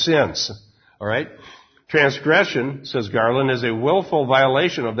specify sins. All right? Transgression, says Garland, is a willful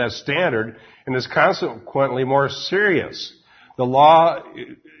violation of that standard and is consequently more serious. The law,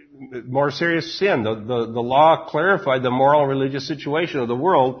 more serious sin. The law clarified the moral and religious situation of the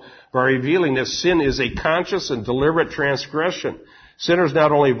world by revealing that sin is a conscious and deliberate transgression. Sinners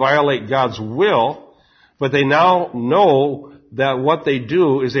not only violate God's will, but they now know that what they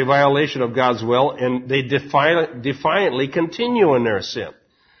do is a violation of God's will, and they defiantly continue in their sin.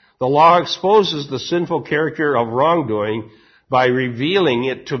 The law exposes the sinful character of wrongdoing by revealing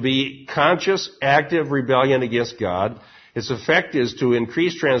it to be conscious, active rebellion against God. Its effect is to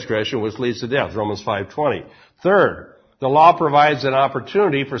increase transgression, which leads to death, Romans 5:20. Third, the law provides an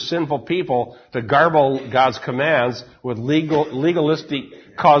opportunity for sinful people to garble God's commands with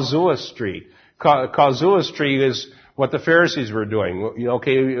legalistic casuistry. Casuistry is what the Pharisees were doing.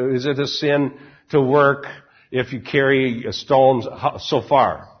 Okay, is it a sin to work if you carry a stone so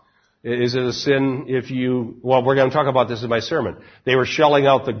far? Is it a sin if well, we're going to talk about this in my sermon. They were shelling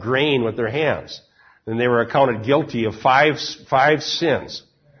out the grain with their hands. And they were accounted guilty of five sins.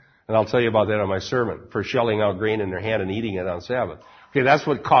 And I'll tell you about that in my sermon, for shelling out grain in their hand and eating it on Sabbath. Okay, that's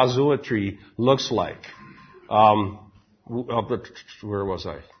what casuistry looks like. Where was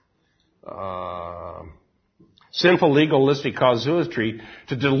I? Sinful legalistic casuistry,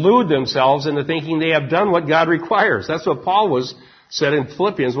 to delude themselves into thinking they have done what God requires. That's what Paul said in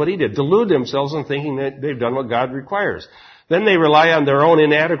Philippians, what he did. Delude themselves in thinking that they've done what God requires. Then they rely on their own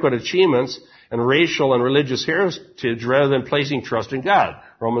inadequate achievements and racial and religious heritage rather than placing trust in God.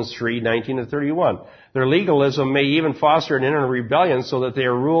 Romans 3:19-31. Their legalism may even foster an inner rebellion so that they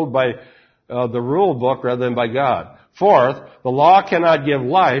are ruled by the rule book rather than by God. Fourth, the law cannot give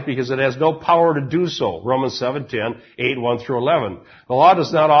life because it has no power to do so. Romans 7:10, 8:1-11. The law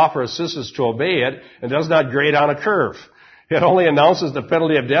does not offer assistance to obey it and does not grade on a curve. It only announces the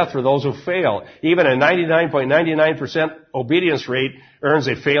penalty of death for those who fail. Even a 99.99% obedience rate earns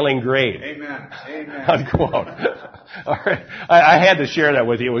a failing grade. Amen. Amen. Unquote. All right. I had to share that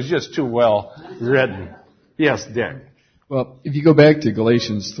with you. It was just too well written. Yes, Dick. Well, if you go back to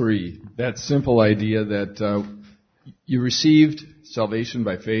Galatians 3, that simple idea that you received salvation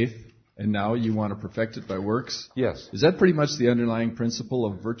by faith, and now you want to perfect it by works. Yes. Is that pretty much the underlying principle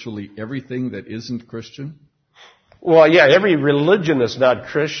of virtually everything that isn't Christian? Well, yeah, every religion that's not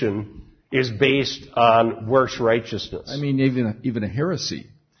Christian is based on works righteousness. I mean, even a heresy.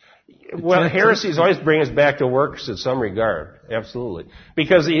 Well, heresies always bring us back to works in some regard. Absolutely.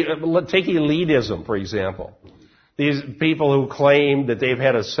 Because take elitism, for example. These people who claim that they've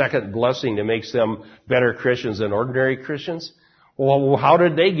had a second blessing that makes them better Christians than ordinary Christians. Well, how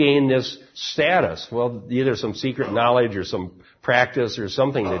did they gain this status? Well, either some secret knowledge or some practice or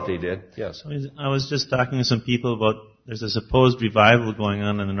something that they did. Yes. I was just talking to some people about, there's a supposed revival going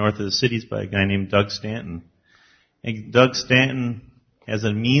on in the north of the cities by a guy named Doug Stanton. And Doug Stanton has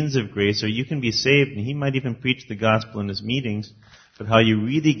a means of grace, or you can be saved, and he might even preach the gospel in his meetings, but how you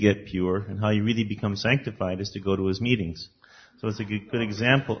really get pure and how you really become sanctified is to go to his meetings. So it's a good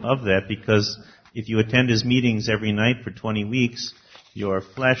example of that, because if you attend his meetings every night for 20 weeks, your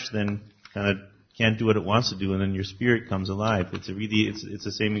flesh then kind of can't do what it wants to do, and then your spirit comes alive. It's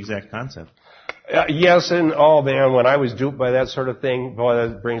the same exact concept. Yes, and oh man, when I was duped by that sort of thing, boy,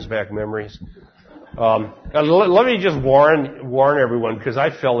 that brings back memories. Let me just warn everyone, because I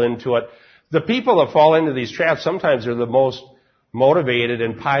fell into it. The people that fall into these traps sometimes are the most motivated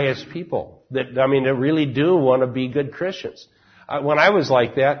and pious people that really do want to be good Christians. When I was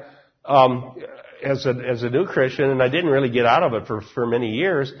like that, as a new Christian, and I didn't really get out of it for many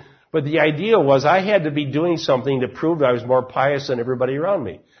years, but the idea was I had to be doing something to prove I was more pious than everybody around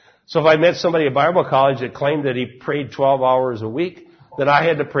me. So if I met somebody at Bible college that claimed that he prayed 12 hours a week, then I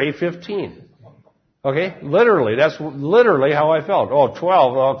had to pray 15. Okay? Literally. That's literally how I felt. Oh,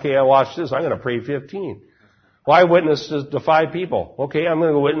 12. Okay, I watched this. I'm going to pray 15. Well, I witnessed to 5 people. Okay, I'm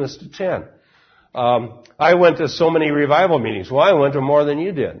going to witness to 10. I went to so many revival meetings. Well, I went to more than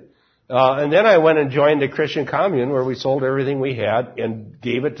you did. And then I went and joined the Christian commune where we sold everything we had and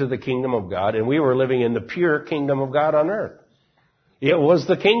gave it to the kingdom of God. And we were living in the pure kingdom of God on earth. It was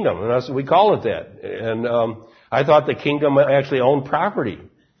the kingdom, and that's what we call it that. And I thought the kingdom actually owned property,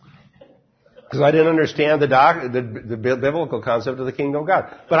 because I didn't understand the biblical concept of the kingdom of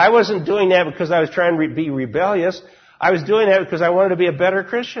God. But I wasn't doing that because I was trying to be rebellious. I was doing that because I wanted to be a better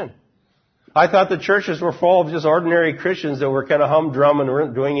Christian. I thought the churches were full of just ordinary Christians that were kind of humdrum and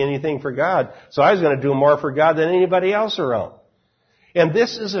weren't doing anything for God. So I was going to do more for God than anybody else around. And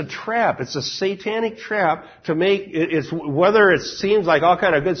this is a trap. It's a satanic trap to make it's whether it seems like all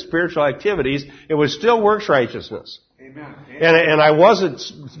kind of good spiritual activities, it was still works righteousness. Amen. And I wasn't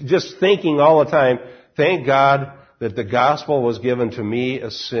just thinking all the time, thank God that the gospel was given to me, a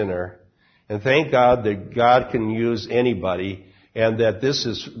sinner, And thank God that God can use anybody, and that this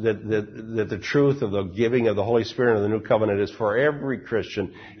is, that the truth of the giving of the Holy Spirit of the new covenant is for every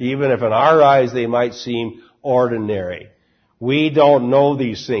Christian, even if in our eyes they might seem ordinary. We don't know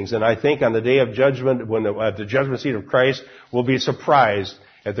these things, and I think on the day of judgment, at the judgment seat of Christ, we'll be surprised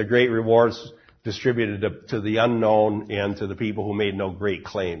at the great rewards distributed to the unknown and to the people who made no great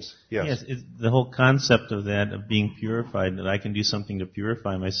claims. Yes. Yes, the whole concept of that, of being purified, that I can do something to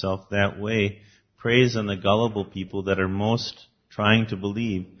purify myself that way, preys on the gullible people that are most trying to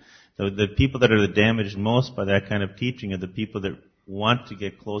believe. The people that are damaged most by that kind of teaching are the people that want to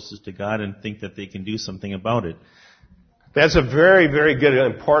get closest to God and think that they can do something about it. That's a very, very good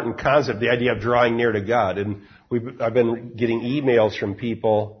and important concept, the idea of drawing near to God. And I've been getting emails from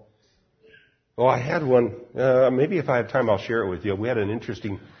people. Oh, I had one. Maybe if I have time, I'll share it with you. We had an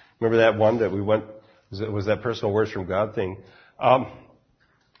interesting, remember that one that we went, was that personal words from God thing.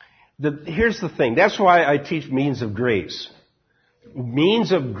 Here's the thing. That's why I teach means of grace.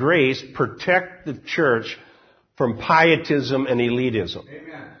 Means of grace protect the church from pietism and elitism.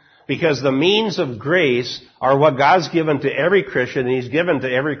 Amen. Because the means of grace are what God's given to every Christian, and He's given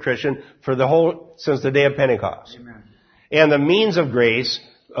to every Christian since the day of Pentecost. Amen. And the means of grace,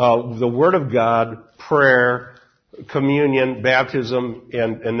 the Word of God, prayer, communion, baptism,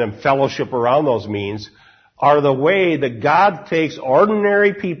 and then fellowship around those means, are the way that God takes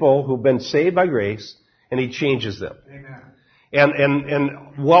ordinary people who've been saved by grace, and He changes them. Amen.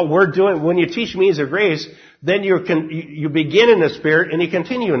 And what we're doing, when you teach means of grace, then you begin in the Spirit and you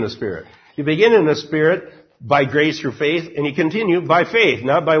continue in the Spirit. You begin in the Spirit by grace through faith, and you continue by faith,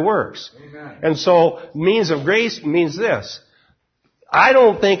 not by works. Amen. And so, means of grace means this. I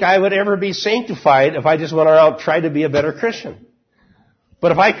don't think I would ever be sanctified if I just went around and tried to be a better Christian.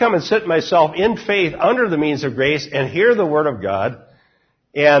 But if I come and sit myself in faith under the means of grace and hear the Word of God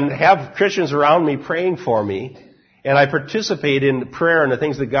and have Christians around me praying for me, and I participate in prayer and the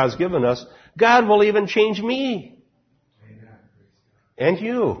things that God's given us, God will even change me. And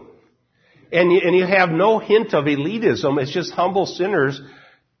you. And you have no hint of elitism. It's just humble sinners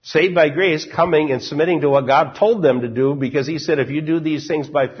saved by grace coming and submitting to what God told them to do, because He said, if you do these things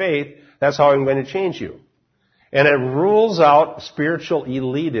by faith, that's how I'm going to change you. And it rules out spiritual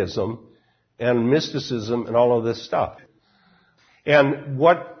elitism and mysticism and all of this stuff. And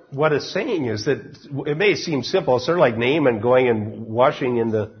what it's saying is that it may seem simple. It's sort of like Naaman going and washing in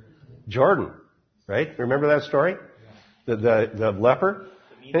the Jordan, right? Remember that story? The leper?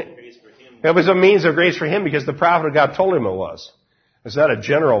 It was a means of grace for him because the prophet of God told him it was. It's not a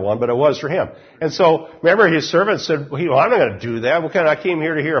general one, but it was for him. And so, remember, his servant said, well, I'm not going to do that. I came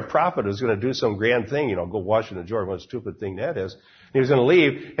here to hear a prophet who's going to do some grand thing, go wash in the Jordan. What a stupid thing that is. And he was going to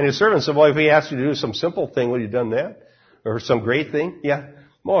leave. And his servant said, well, if he asked you to do some simple thing, would you have done that? Or some great thing? Yeah.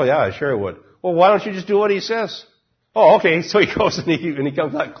 Oh, yeah, I sure would. Well, why don't you just do what he says? Oh, okay. So he goes and he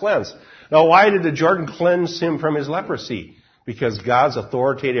comes out cleansed. Now, why did the Jordan cleanse him from his leprosy? Because God's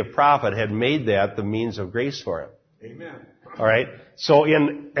authoritative prophet had made that the means of grace for him. Amen. All right? So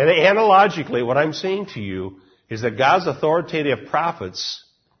and analogically, what I'm saying to you is that God's authoritative prophets,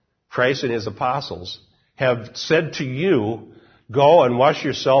 Christ and His apostles, have said to you, go and wash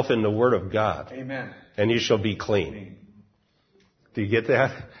yourself in the Word of God. Amen. And you shall be clean. Do you get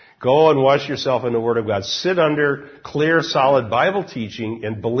that? Go and wash yourself in the Word of God. Sit under clear, solid Bible teaching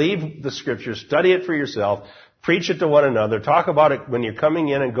and believe the Scriptures. Study it for yourself. Preach it to one another. Talk about it when you're coming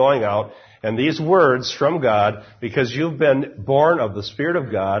in and going out. And these words from God, because you've been born of the Spirit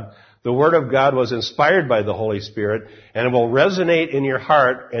of God, the Word of God was inspired by the Holy Spirit, and it will resonate in your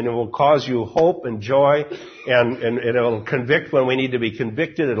heart, and it will cause you hope and joy, and it will convict when we need to be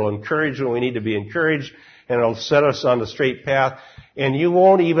convicted. It will encourage when we need to be encouraged, and it will set us on the straight path. And you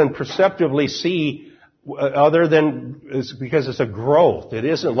won't even perceptively see other than it's because it's a growth. It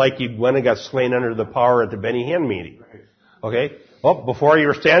isn't like you went and got slain under the power at the Benny Hinn meeting. Okay? Well, before you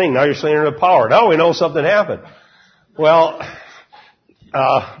were standing, now you're slain under the power. Now we know something happened. Well,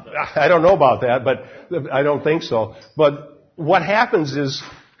 I don't know about that, but I don't think so. But what happens is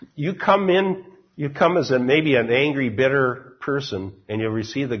you come as maybe an angry, bitter person, and you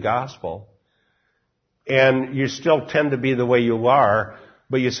receive the gospel. And you still tend to be the way you are,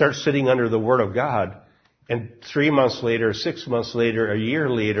 but you start sitting under the Word of God. And 3 months later, 6 months later, a year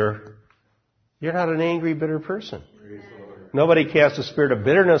later, you're not an angry, bitter person. Nobody cast a spirit of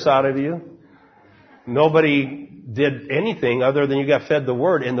bitterness out of you. Nobody did anything other than you got fed the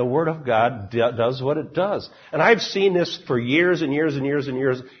Word, and the Word of God does what it does. And I've seen this for years and years and years and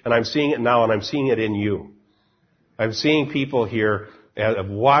years, and I'm seeing it now, and I'm seeing it in you. I'm seeing people here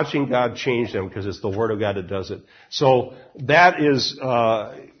watching God change them because it's the Word of God that does it. So that is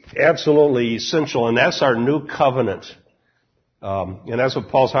absolutely essential, and that's our new covenant. And that's what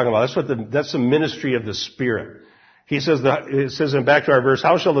Paul's talking about. That's the ministry of the Spirit. He says it says, and back to our verse,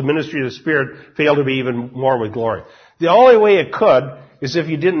 how shall the ministry of the Spirit fail to be even more with glory? The only way it could is if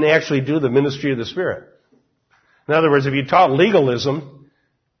you didn't actually do the ministry of the Spirit. In other words, if you taught legalism,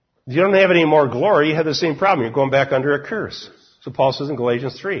 you don't have any more glory, you have the same problem. You're going back under a curse. So Paul says in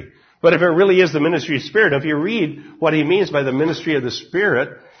Galatians 3. But if it really is the ministry of the Spirit, if you read what he means by the ministry of the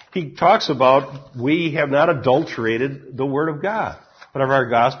Spirit, he talks about we have not adulterated the Word of God. Whatever our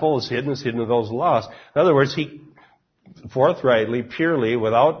gospel is hidden of those lost. In other words, he forthrightly, purely,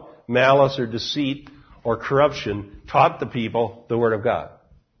 without malice or deceit or corruption, taught the people the Word of God.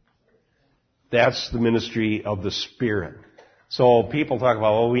 That's the ministry of the Spirit. So people talk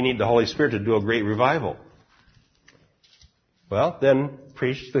about, well, we need the Holy Spirit to do a great revival. Well, then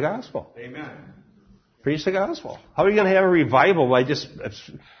preach the gospel. Amen. Preach the gospel. How are you going to have a revival by just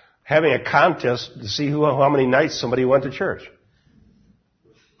having a contest to see how many nights somebody went to church?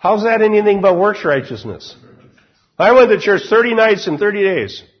 How's that anything but works righteousness? I went to church 30 nights in 30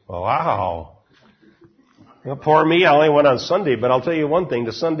 days. Oh, wow. Well, poor me, I only went on Sunday, but I'll tell you one thing.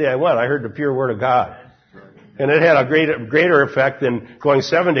 The Sunday I went, I heard the pure Word of God. And it had a greater effect than going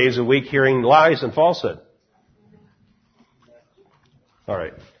 7 days a week hearing lies and falsehood. All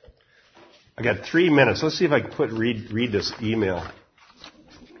right. I got 3 minutes. Let's see if I can read this email.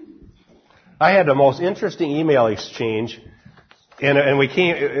 I had the most interesting email exchange, and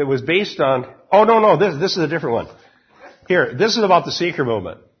it was based on, this is a different one. Here, this is about the seeker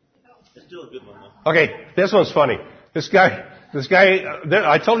movement. It's still a good one, though. Okay, this one's funny. This guy,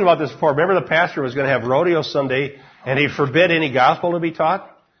 I told you about this before. Remember the pastor was going to have rodeo Sunday, and he forbid any gospel to be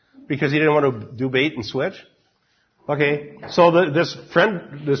taught because he didn't want to do bait and switch? Okay, so this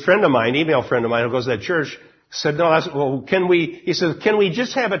friend of mine, email friend of mine who goes to that church, said, can we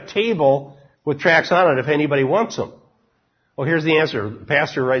just have a table with tracts on it if anybody wants them? Well, here's the answer. The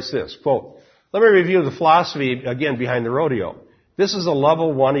pastor writes this, quote, let me review the philosophy again behind the rodeo. This is a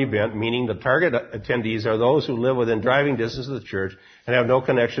level 1 event, meaning the target attendees are those who live within driving distance of the church and have no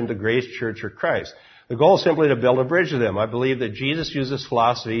connection to Grace Church or Christ. The goal is simply to build a bridge to them. I believe that Jesus used this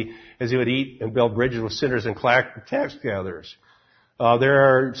philosophy as he would eat and build bridges with sinners and tax gatherers. There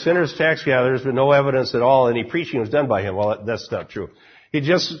are sinners, tax gatherers, but no evidence at all any preaching was done by him. Well, that's not true. He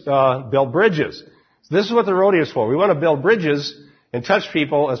just built bridges. So this is what the rodeo is for. We want to build bridges and touch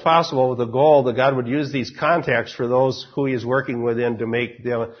people as possible with the goal that God would use these contacts for those who he is working within to make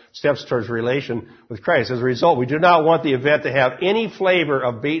the steps towards relation with Christ. As a result, we do not want the event to have any flavor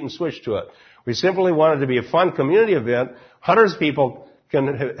of bait and switch to it. We simply want it to be a fun community event. Hundreds of people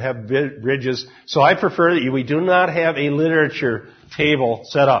can have bridges. So I prefer that we do not have a literature table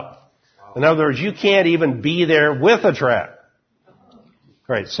set up. In other words, you can't even be there with a tract.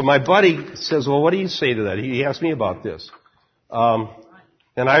 Right. So my buddy says, well, what do you say to that? He asked me about this. And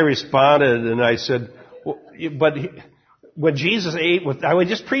I responded and I said, well, but when Jesus ate with, I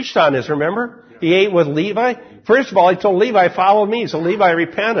just preached on this, remember? He ate with Levi. First of all, he told Levi, follow me. So Levi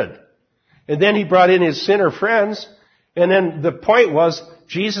repented. And then he brought in his sinner friends. And then the point was,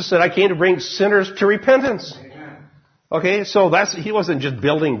 Jesus said, I came to bring sinners to repentance. Okay, so he wasn't just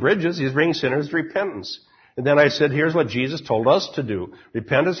building bridges, he was bringing sinners to repentance. And then I said, here's what Jesus told us to do.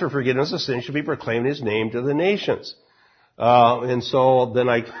 Repentance for forgiveness of sin should be proclaimed in his name to the nations. And so then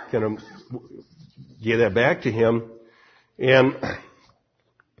I kind of gave that back to him. And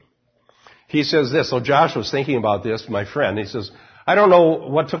he says this, so Josh was thinking about this, my friend. He says, I don't know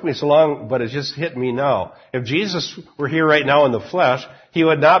what took me so long, but it just hit me now. If Jesus were here right now in the flesh, he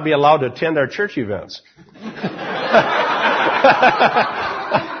would not be allowed to attend our church events.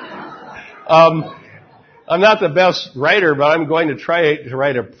 I'm not the best writer, but I'm going to try to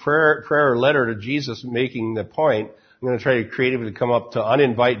write a prayer letter to Jesus making the point. I'm going to try to creatively come up to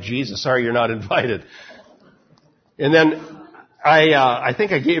uninvite Jesus. Sorry, you're not invited. And then I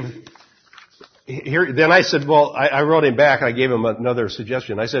think I gave here. Then I said, well, I wrote him back and I gave him another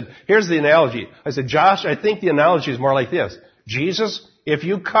suggestion. I said, here's the analogy. I said, Josh, I think the analogy is more like this. Jesus, if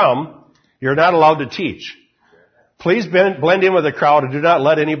you come, you're not allowed to teach. Please blend in with the crowd and do not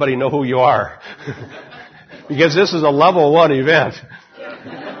let anybody know who you are. Because this is a level 1 event.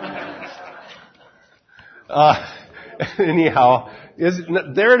 Anyhow,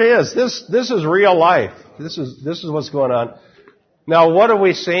 there it is. This is real life. This is what's going on. Now, what are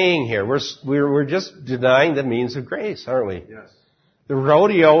we saying here? We're just denying the means of grace, aren't we? Yes. The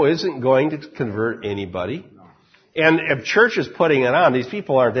rodeo isn't going to convert anybody. And if church is putting it on, these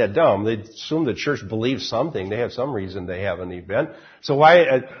people aren't that dumb. They assume the church believes something. They have some reason they have an event. So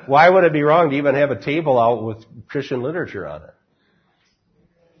why would it be wrong to even have a table out with Christian literature on it?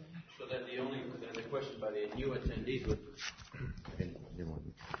 question by the new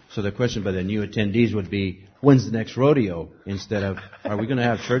attendees would be, when's the next rodeo? Instead of, are we going to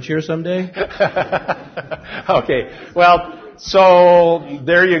have church here someday? Okay. Well, so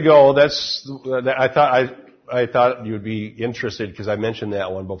there you go. I thought you'd be interested because I mentioned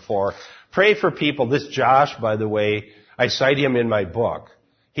that one before. Pray for people. This Josh, by the way, I cite him in my book.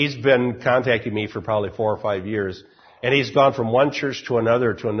 He's been contacting me for probably 4 or 5 years. And he's gone from one church to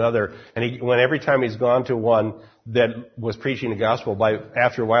another. And every time he's gone to one that was preaching the gospel,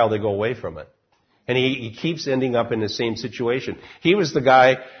 after a while they go away from it. And he keeps ending up in the same situation. He was the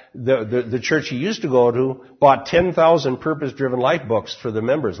guy, the church he used to go to, bought 10,000 Purpose-Driven Life books for the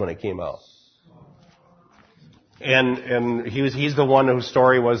members when it came out. And he's the one whose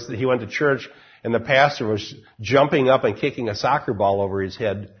story was that he went to church and the pastor was jumping up and kicking a soccer ball over his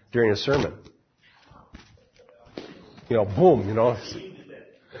head during a sermon. Boom, Well,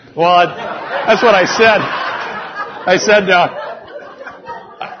 that's what I said. I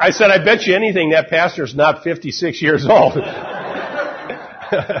said, I bet you anything that pastor's not 56 years old.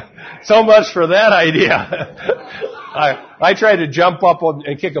 So much for that idea. I tried to jump up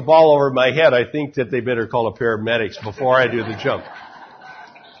and kick a ball over my head. I think that they better call the paramedics before I do the jump.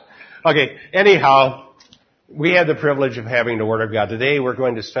 Okay, anyhow, we had the privilege of having the Word of God. Today we're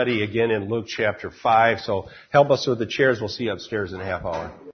going to study again in Luke chapter 5, so help us with the chairs. We'll see you upstairs in a half hour.